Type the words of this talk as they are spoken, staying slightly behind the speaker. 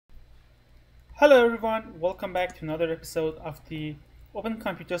Hello everyone, welcome back to another episode of the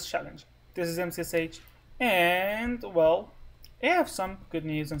OpenComputers challenge. This is MCSH, and well, I have some good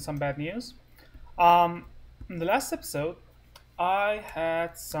news and some bad news. Um, in the last episode, I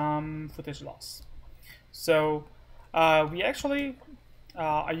had some footage loss. So, we actually,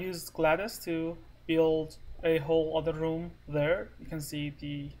 I used Gladys to build a whole other room there. You can see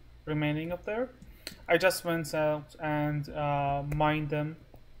the remaining of there. I just went out and mined them,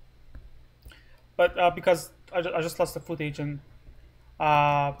 but because I just lost the footage and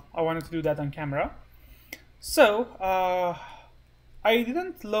I wanted to do that on camera. So I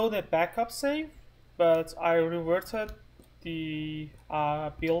didn't load a backup save, but I reverted the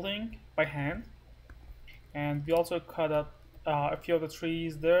building by hand, and we also cut up a few of the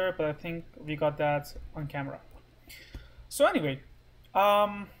trees there, but I think we got that on camera. So anyway,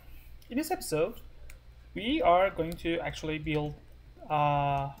 um, in this episode, we are going to actually build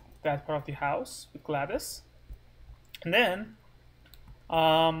that part of the house with Gladys, and then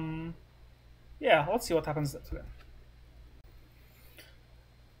yeah, let's see what happens to them.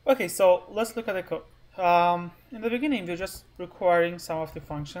 Okay, so let's look at the code. In the beginning, we're just requiring some of the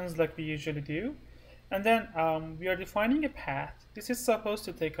functions like we usually do. And then we are defining a path. This is supposed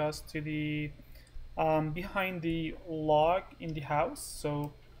to take us to the behind the log in the house.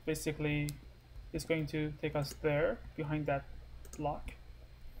 So basically, it's going to take us there, behind that log.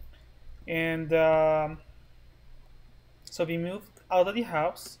 And so we move out of the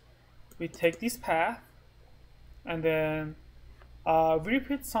house. We take this path, and then we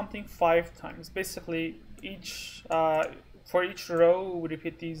repeat something 5 times. Basically, for each row, we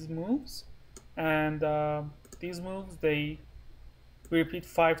repeat these moves, and these moves we repeat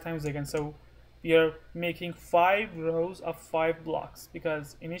 5 times again. So we are making 5 rows of 5 blocks,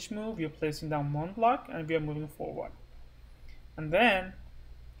 because in each move we are placing down 1 block and we are moving forward. And then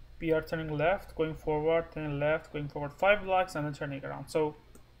we are turning left, going forward, turning left, going forward 5 blocks, and then turning around. So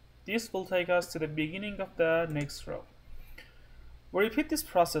this will take us to the beginning of the next row. We repeat this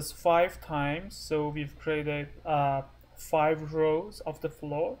process 5 times, so we've created 5 rows of the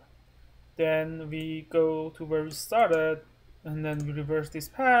floor. Then we go to where we started, and then we reverse this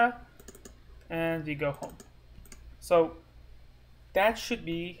path, and we go home. So that should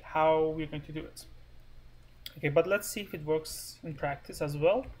be how we're going to do it. Okay, but let's see if it works in practice as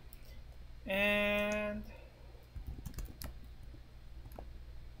well. And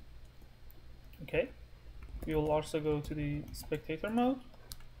okay. We will also go to the spectator mode.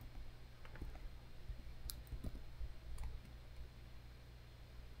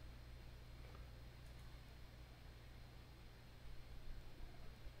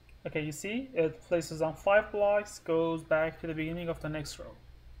 Okay, you see, it places on 5 blocks, goes back to the beginning of the next row.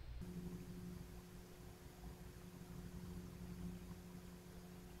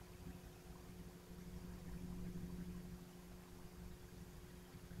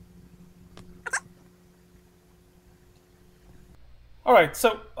 Alright,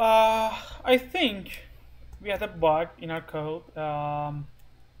 so I think we had a bug in our code.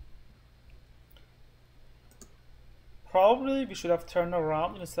 Probably we should have turned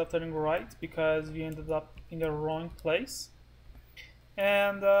around instead of turning right, because we ended up in the wrong place.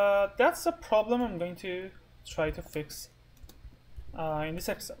 And that's a problem I'm going to try to fix in this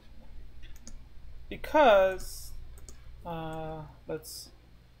episode. Because let's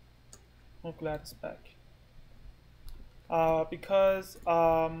move Gladys back. Because we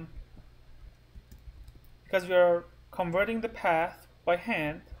are converting the path by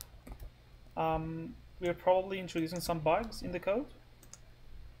hand, we are probably introducing some bugs in the code,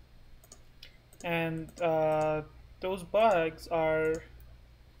 and those bugs are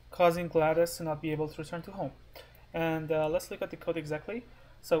causing Gladys to not be able to return to home. And let's look at the code exactly.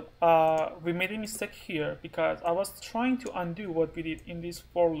 So we made a mistake here because I was trying to undo what we did in these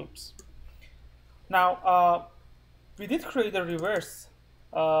for loops. Now we did create a reverse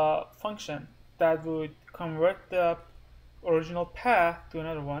function that would convert the original path to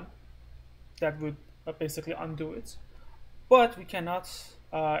another one that would basically undo it, but we cannot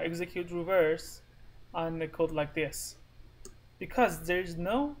execute reverse on a code like this, because there is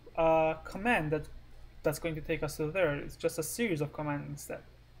no command that's going to take us to there. It's just a series of commands instead.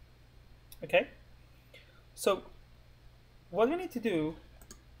 Okay, so what we need to do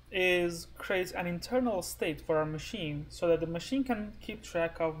is create an internal state for our machine, so that the machine can keep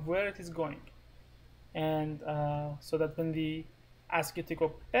track of where it is going, and so that when we ask it to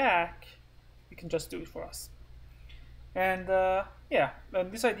go back, it can just do it for us. And yeah, and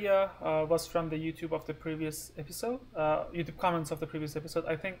this idea was from the YouTube of the previous episode, YouTube comments of the previous episode.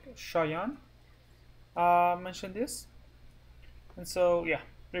 I think Cheyenne mentioned this, and so yeah,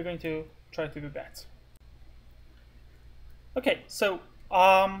 we're going to try to do that. Okay, so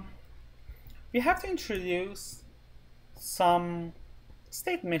we have to introduce some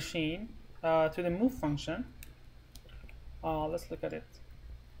state machine to the move function. Let's look at it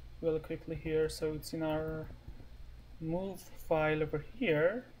really quickly here. So it's in our move file over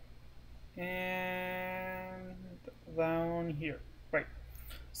here and down here, right?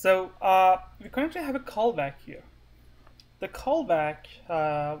 So we currently have a callback here. The callback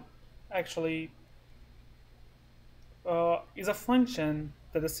actually is a function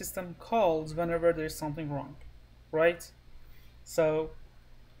that the system calls whenever there's something wrong, right? So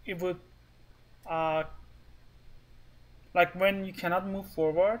it would like when you cannot move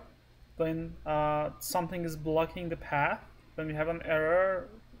forward, when something is blocking the path, when we have an error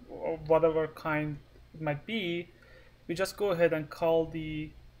or whatever kind it might be, we just go ahead and call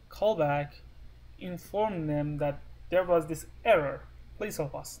the callback, inform them that there was this error, please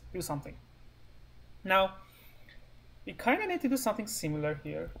help us do something. Now we kind of need to do something similar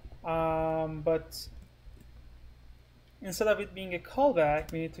here, but instead of it being a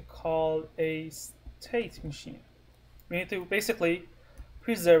callback, we need to call a state machine. We need to basically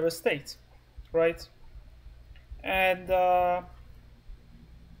preserve a state, right? And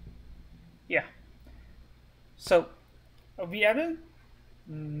yeah, so we add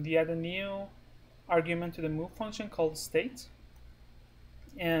a new argument to the move function called state,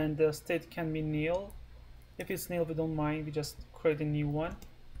 and the state can be nil. If it's nil, we don't mind, we just create a new one.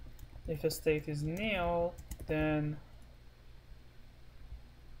 If a state is nil, then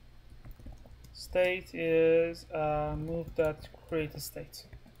state is move that create a state,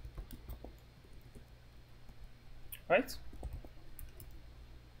 right?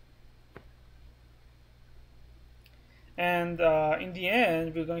 And in the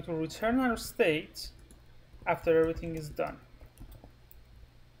end, we're going to return our state after everything is done.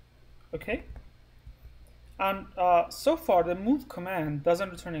 Okay? And so far, the move command doesn't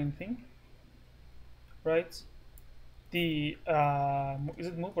return anything, right? The is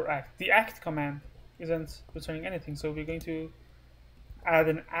it move or act? The act command isn't returning anything, so we're going to add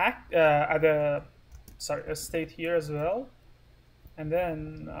an act, a state here as well, and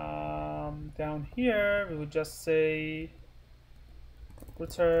then down here we would just say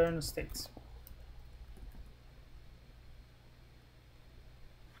return states.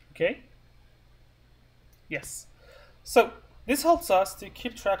 Okay. Yes. So this helps us to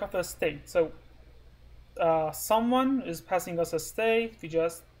keep track of the state. So someone is passing us a state,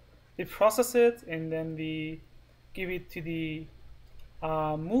 we process it, and then we give it to the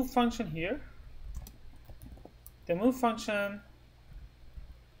move function here. The move function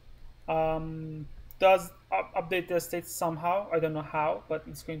does update the state somehow. I don't know how, but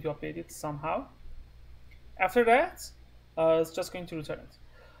it's going to update it somehow. After that, it's just going to return it.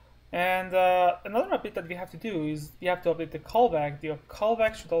 And another update that we have to do is we have to update the callback. The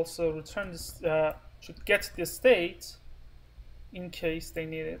callback should also return this, should get the state in case they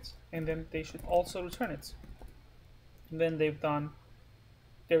need it, and then they should also return it when they've done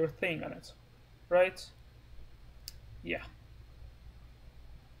their thing on it, right? Yeah.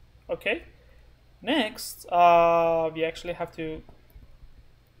 Okay. Next, we actually have to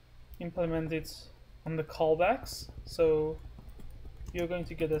implement it on the callbacks. So you're going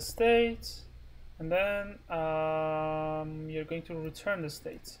to get a state, and then you're going to return the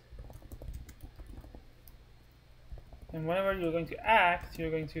state. And whenever you're going to act,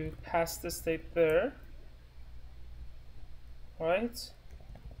 you're going to pass the state there. All right?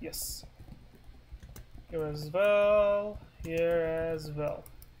 Yes. Here as well, here as well.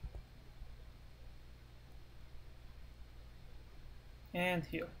 And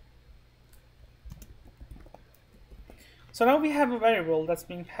here. So now we have a variable that's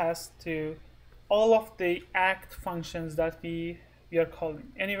being passed to all of the act functions that we are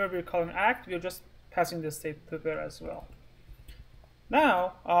calling. Anywhere we're calling act, we're just passing the state to there as well.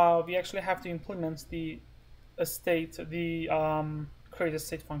 Now we actually have to implement the create a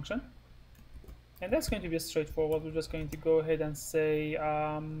state function, and that's going to be straightforward. We're just going to go ahead and say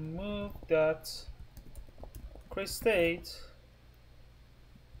move that create state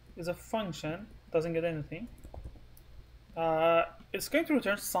is a function, doesn't get anything. It's going to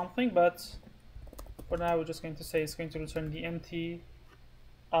return something, but for now we're just going to say it's going to return the empty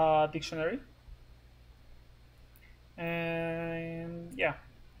dictionary. And yeah,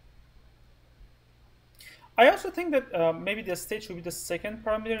 I also think that maybe the state should be the second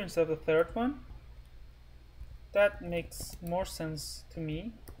parameter instead of the third one. That makes more sense to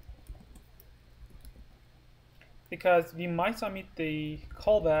me, because we might omit the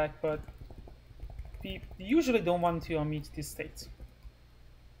callback, but we usually don't want to omit this state.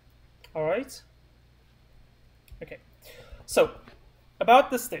 All right. Okay. So about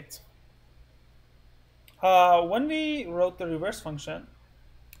the state. When we wrote the reverse function,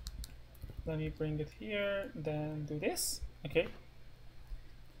 let me bring it here, then do this. Okay.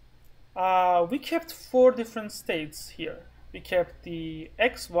 We kept 4 different states here. We kept the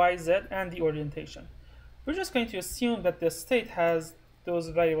x, y, z, and the orientation. We're just going to assume that the state has those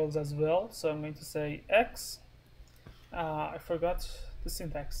variables as well. So I'm going to say x. I forgot the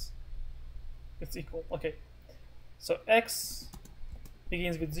syntax. It's equal. Okay. So x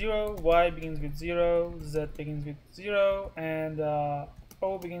begins with 0, y begins with 0, z begins with 0, and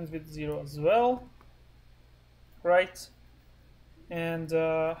o begins with 0 as well. Right? And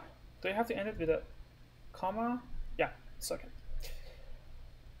do I have to end it with a comma? Yeah, it's okay.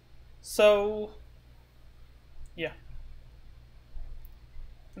 So, yeah.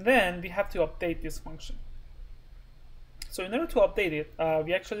 Then we have to update this function. So in order to update it,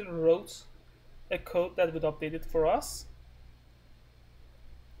 we actually wrote a code that would update it for us.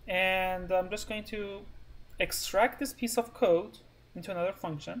 And I'm just going to extract this piece of code into another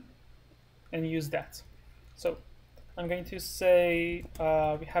function and use that. So I'm going to say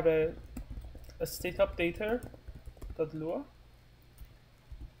we have a state updater .lua.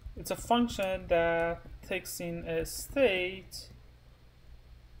 It's a function that takes in a state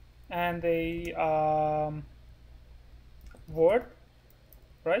and a word,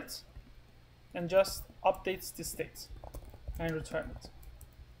 right? And just updates the state and return it.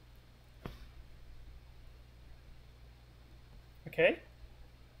 Okay,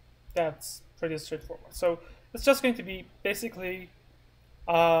 that's pretty straightforward. So it's just going to be basically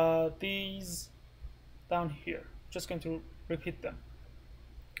these down here. Just going to repeat them.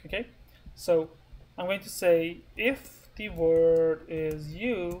 Okay, so I'm going to say if the word is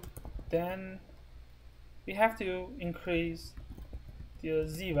u, then we have to increase the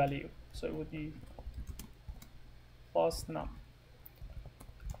z value. So it would be plus num.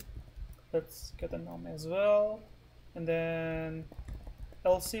 Let's get a num as well. And then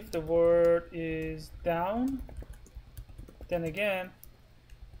else if the word is down, then again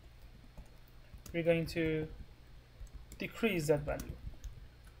we're going to decrease that value.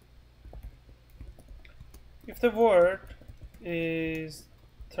 If the word is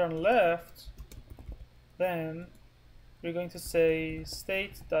turn left, then we're going to say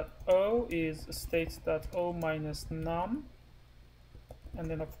state.o is state.o minus num, and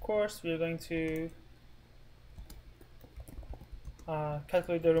then of course we're going to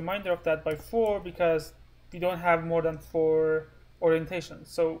calculate the remainder of that by 4 because we don't have more than 4 orientations.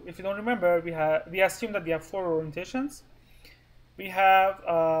 So if you don't remember, we assume that we have 4 orientations. We have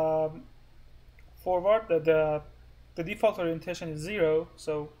forward, the default orientation is 0,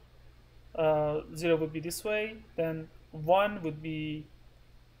 so 0 would be this way, then 1 would be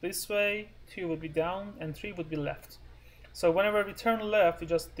this way, 2 would be down, and 3 would be left. So whenever we turn left, we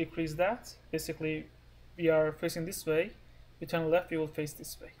just decrease that. Basically, we are facing this way. We turn left, we will face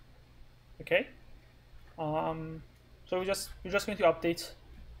this way. Okay. So we're just going to update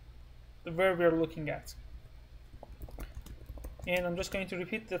where we're looking at, and I'm just going to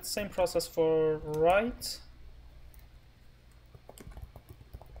repeat that same process for right,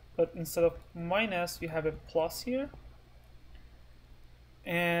 but instead of minus, we have a plus here,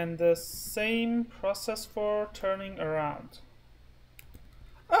 and the same process for turning around.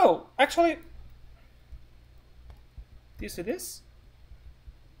 Oh, actually, do you see this?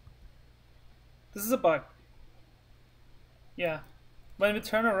 This is a bug. Yeah, when we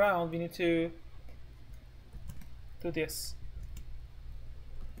turn around, we need to do this.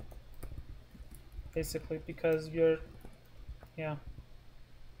 Basically, because we're, yeah.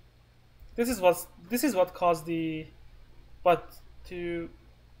 This is what caused the but to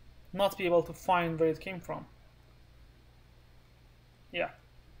not be able to find where it came from. Yeah.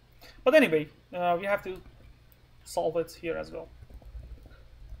 But anyway, we have to solve it here as well.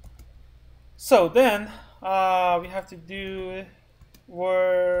 So then we have to do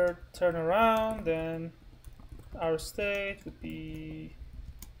word turn around, then our state would be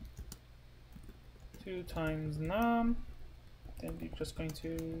 2 times num, then we're just going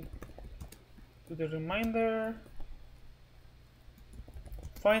to do the remainder.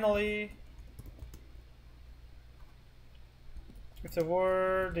 Finally, if the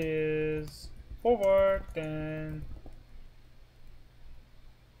word is forward, then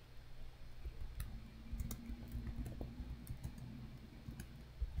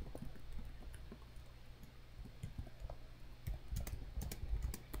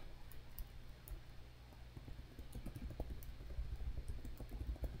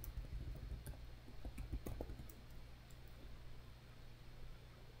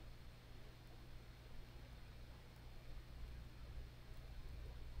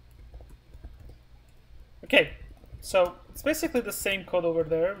Okay, so it's basically the same code over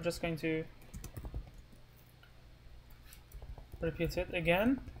there. We're just going to repeat it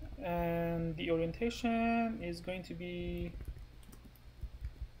again, and the orientation is going to be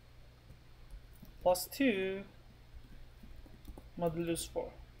 +2 modulus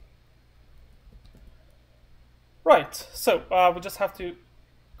 4. Right, so we just have to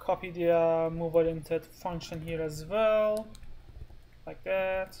copy the move oriented function here as well, like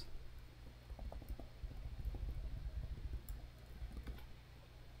that.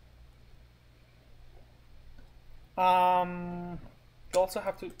 You also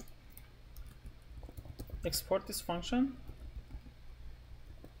have to export this function.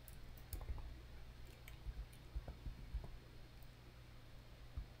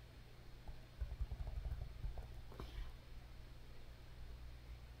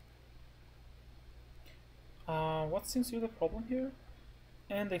 What seems to be the problem here?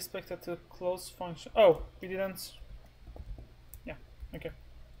 And expected to close function. Oh, we didn't. Yeah, okay.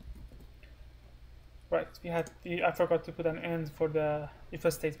 Right, I forgot to put an end for the if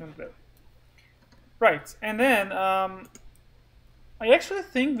a statement there. Right, and then I actually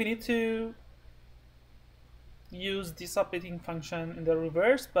think we need to use this updating function in the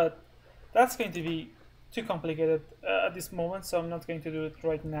reverse, but that's going to be too complicated at this moment, so I'm not going to do it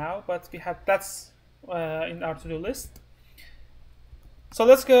right now. But that's in our to-do list. So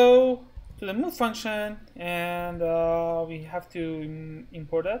let's go to the move function, and we have to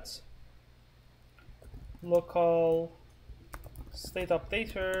import that. Local state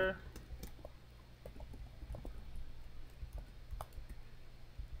updater.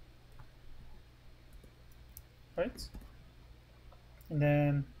 Right? And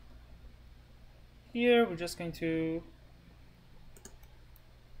then here we're just going to,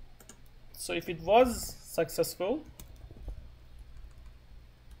 so if it was successful,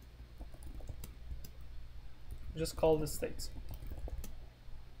 just call the state.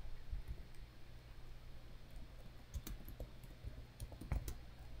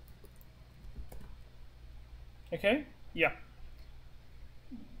 Okay, yeah.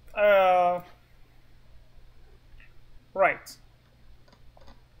 Right.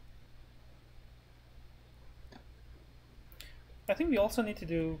 I think we also need to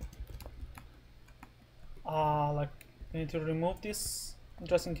do like we need to remove this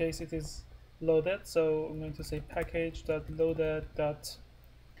just in case it is loaded. So I'm going to say package.loaded.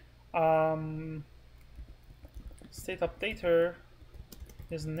 State updater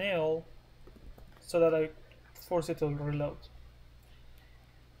is nil, so that I force it to reload.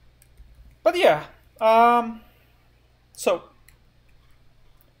 But yeah, so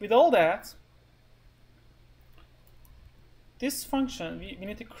with all that, this function, we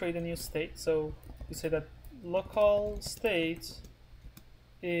need to create a new state. So we say that local state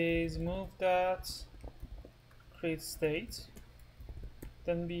is move that create state.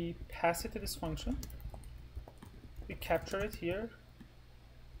 Then we pass it to this function. We capture it here.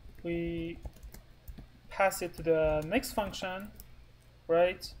 We pass it to the next function,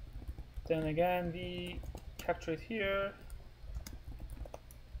 right? Then again, we capture it here.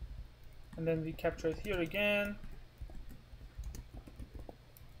 And then we capture it here again.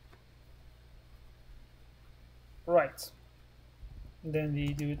 Right. And then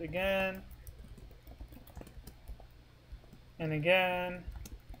we do it again. And again.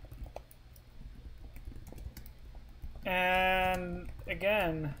 And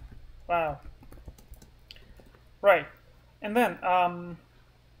again. Wow. Right. And then,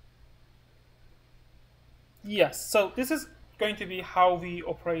 yes, so this is going to be how we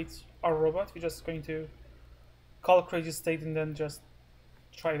operate our robot. We're just going to call crazy state and then just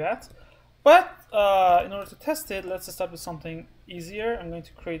try that. But in order to test it, let's start with something easier. I'm going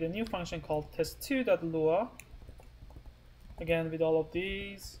to create a new function called test2.lua. Again, with all of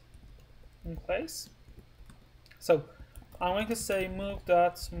these in place. So I'm going to say move,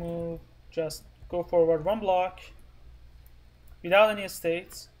 just go forward one block without any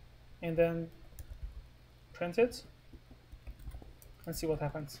states, and then print it and see what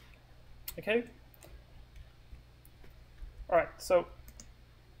happens. Okay? Alright, so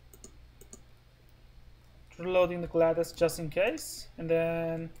reloading the Gladys just in case, and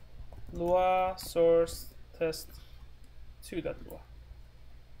then Lua source test2.lua.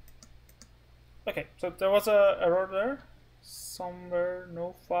 Okay, so there was a error there somewhere,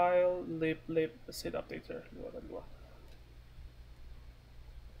 no file lib state updater Lua.lua.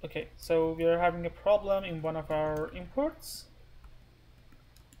 Okay, so we are having a problem in one of our imports.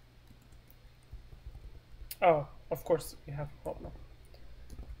 Oh, of course we have a problem.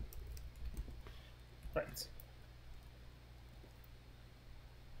 Right.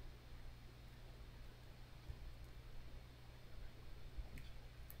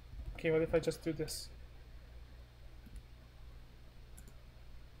 Okay, what if I just do this?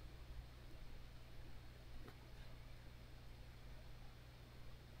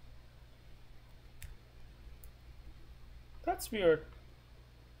 That's weird.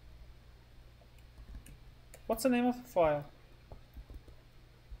 What's the name of the file?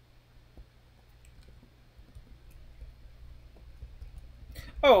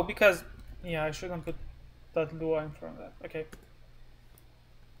 Oh, because yeah, I shouldn't put that Lua in front of that. Okay.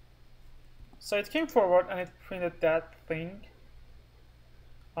 So it came forward and it printed that thing.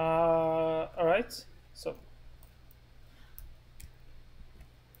 Alright. So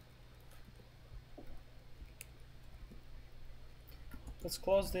let's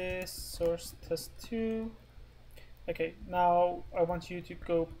close this source test 2. Okay, now I want you to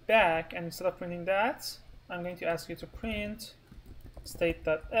go back, and instead of printing that, I'm going to ask you to print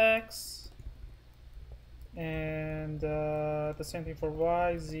state.x, and the same thing for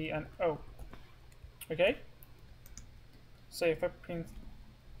y, z, and o. Okay, so if I print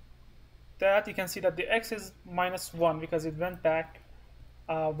that, you can see that the x is -1 because it went back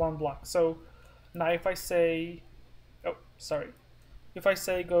 1 block. So now if I say, oh, sorry, if I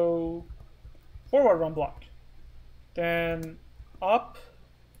say go forward 1 block, then up,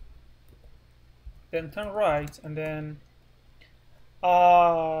 then turn right, and then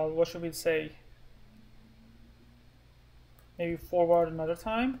what should we say? Maybe forward another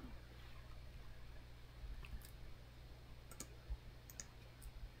time.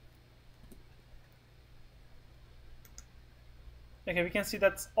 Okay, we can see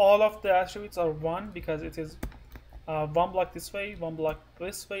that all of the attributes are 1 because it is 1 block this way, 1 block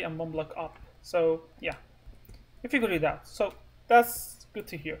this way, and 1 block up. So yeah, we figured it out. So that's good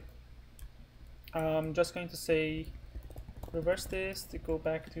to hear. I'm just going to say reverse this to go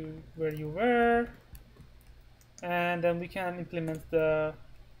back to where you were, and then we can implement the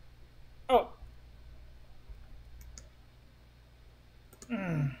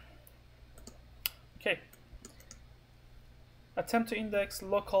okay. Attempt to index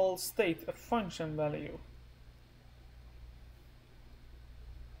local state, a function value.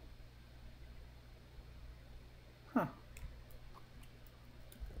 Huh.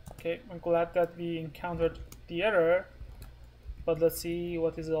 Okay, I'm glad that we encountered the error, but let's see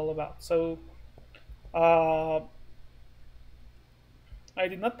what is it all about. So I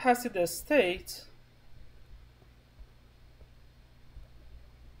did not pass it the state.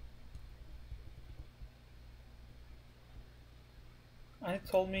 And it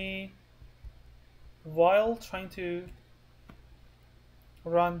told me while trying to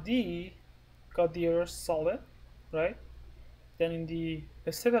run D, got the error solid, right? Then in the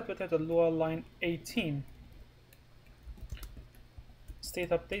state updater, the Lua line 18. State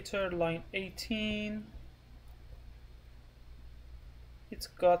updater line 18. It's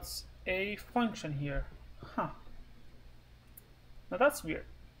got a function here. Huh. Now that's weird.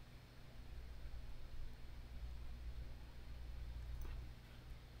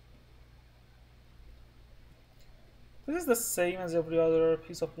 This is the same as every other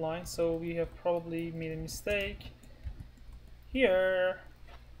piece of line, so we have probably made a mistake here.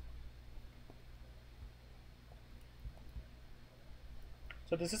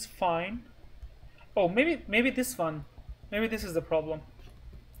 So this is fine. Oh, maybe this one. Maybe this is the problem.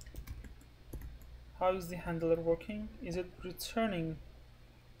 How is the handler working? Is it returning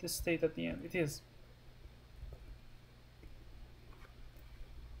this state at the end? It is.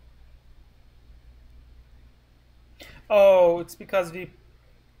 Oh, it's because you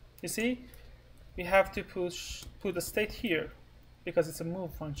see, we have to put a state here because it's a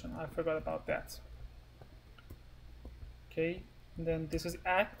move function. I forgot about that. Okay, and then this is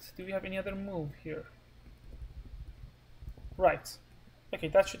act. Do we have any other move here? Right. Okay,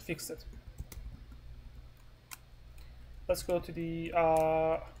 that should fix it. Let's go to the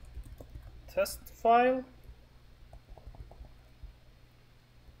test file.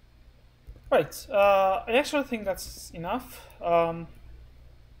 Right, I actually think that's enough. Let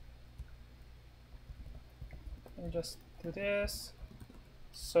me just do this.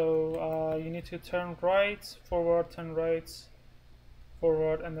 So you need to turn right, forward, turn right,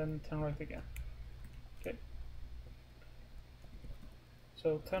 forward, and then turn right again. Okay.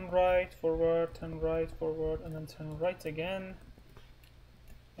 So turn right, forward, and then turn right again.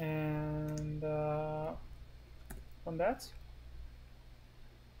 And on that.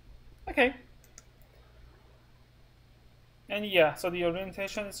 Okay. And yeah, so the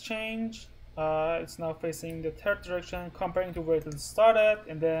orientation is changed. It's now facing the third direction comparing to where it started,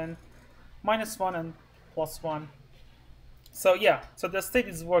 and then -1 and +1. So yeah, so the state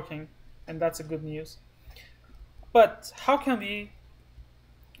is working, and that's a good news. But how can we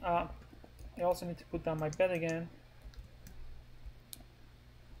I also need to put down my bed again.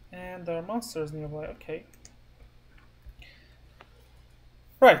 And there are monsters nearby. Okay.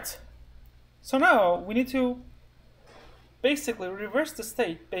 Right. So now we need to basically reverse the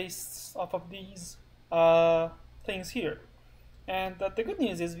state based off of these things here. And the good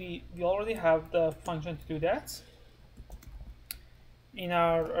news is we already have the function to do that in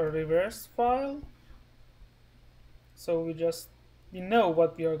our reverse file. So we know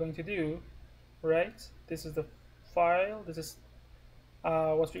what we are going to do, right? This is the file. This is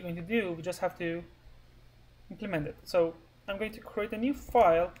what we're going to do. We just have to implement it. So I'm going to create a new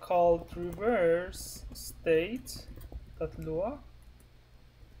file called reverse state.lua,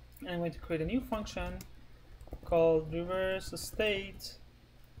 and I'm going to create a new function called reverse state,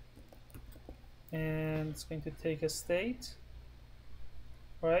 and it's going to take a state,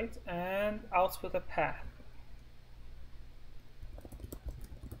 right, and output a path.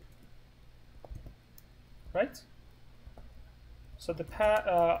 Right? So the path,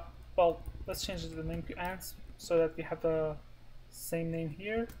 well, let's change the name to ants so that we have the same name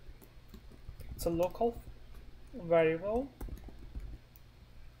here. It's a local variable.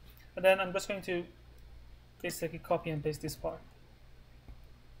 And then I'm just going to basically copy and paste this part.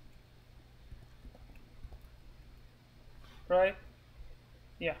 Right?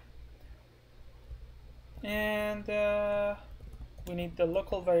 Yeah. And we need the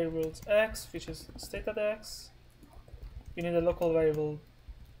local variables x, which is state.x. We need a local variable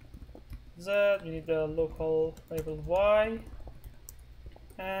z. We need the local variable y.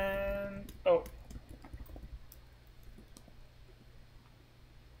 And oh.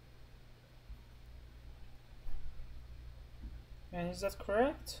 And is that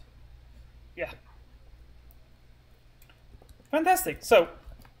correct? Yeah. Fantastic. So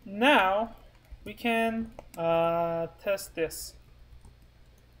now we can test this.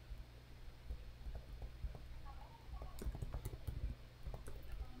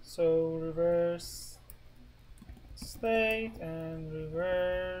 So reverse state and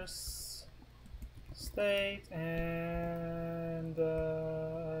reverse state and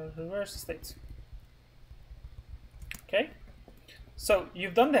reverse state. Okay. So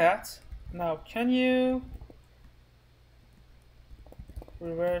you've done that. Now can you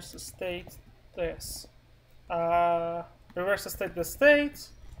reverse state this? Reverse state the state.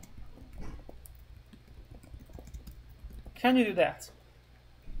 Can you do that?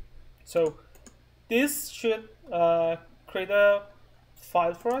 So this should create a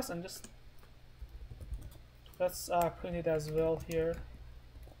file for us, and just let's print it as well here.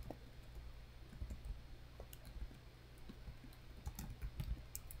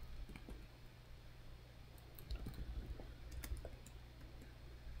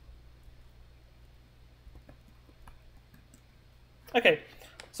 Okay,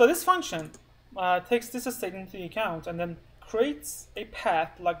 so this function takes this state into account and then creates a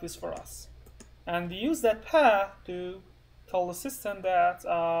path like this for us. And we use that path to tell the system that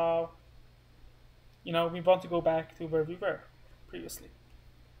we want to go back to where we were previously.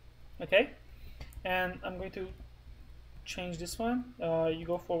 Okay, and I'm going to change this one. You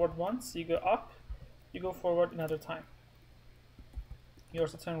go forward once, you go up, you go forward another time. You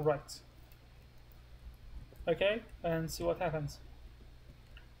also turn right. Okay, and see what happens.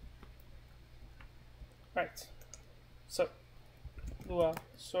 Right. So Lua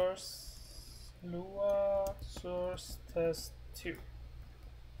source test 2.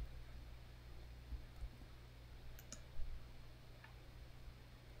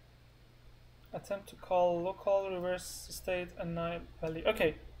 Attempt to call local reverse state and null value.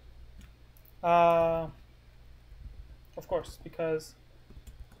 Okay. Of course, because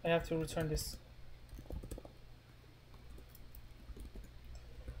I have to return this.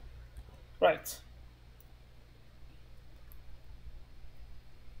 Right.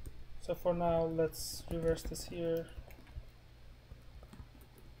 So for now, let's reverse this here.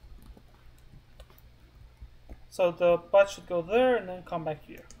 So the bot should go there and then come back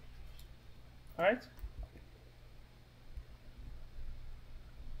here. All right.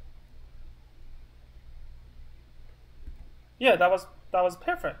 Yeah, that was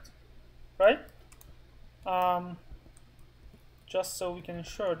perfect, right? Just so we can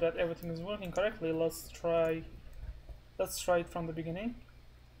ensure that everything is working correctly, let's try it from the beginning.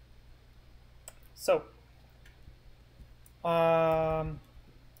 So,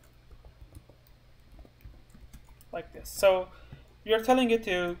 like this. So we are telling it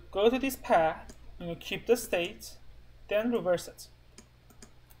to go to this path, keep the state, then reverse it,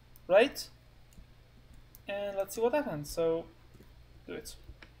 right? And let's see what happens. So do it.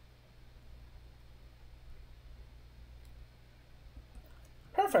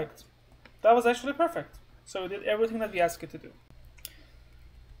 perfect. That was actually perfect. So we did everything that we asked it to do.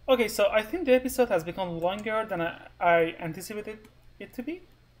 Okay, so I think the episode has become longer than I anticipated it to be.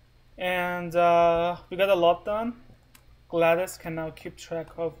 And we got a lot done. Gladys can now keep track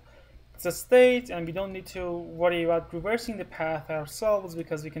of the state, and we don't need to worry about reversing the path ourselves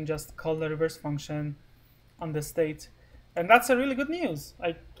because we can just call the reverse function on the state. And that's a really good news.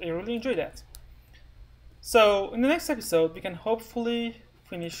 I really enjoy that. So in the next episode, we can hopefully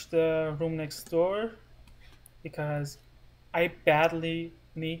finish the room next door because I badly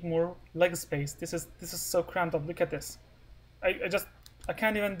need more leg space. This is so cramped up. Look at this. I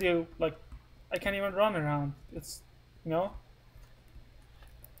can't even do I can't even run around. It's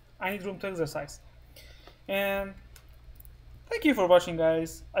I need room to exercise. And thank you for watching,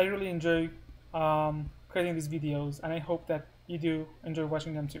 guys. I really enjoy creating these videos, and I hope that you do enjoy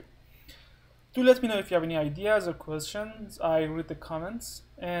watching them too. Do let me know if you have any ideas or questions. I read the comments,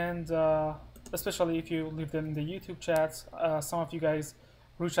 and especially if you leave them in the YouTube chats. Some of you guys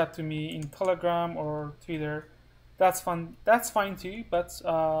reach out to me in Telegram or Twitter. That's fun. That's fine too, but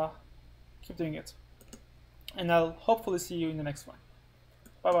keep doing it. And I'll hopefully see you in the next one.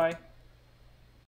 Bye bye.